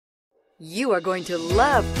You are going to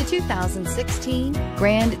love the 2016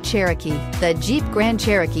 Grand Cherokee. The Jeep Grand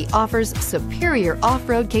Cherokee offers superior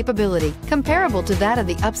off-road capability comparable to that of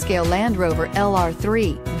the upscale Land Rover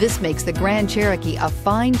LR3. This makes the Grand Cherokee a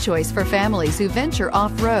fine choice for families who venture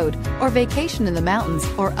off-road or vacation in the mountains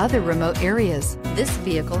or other remote areas. This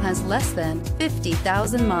vehicle has less than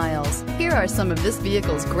 50,000 miles. Here are some of this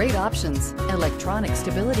vehicle's great options: electronic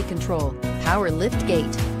stability control, power lift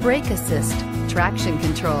gate, brake assist, traction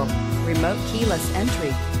control, remote keyless entry,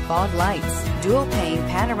 fog lights, dual pane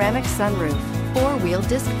panoramic sunroof, four-wheel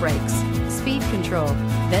disc brakes, speed control,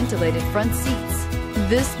 ventilated front seats.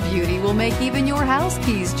 This beauty will make even your house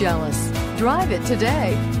keys jealous. Drive it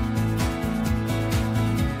today.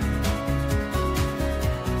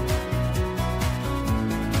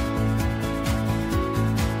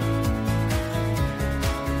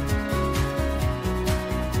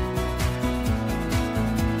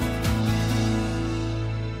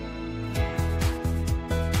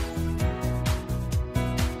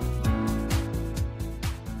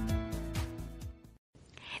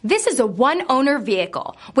 This is a one-owner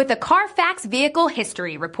vehicle with a Carfax Vehicle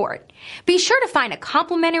History Report. Be sure to find a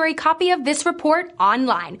complimentary copy of this report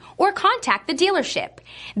online or contact the dealership.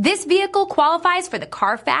 This vehicle qualifies for the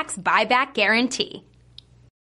Carfax Buyback Guarantee.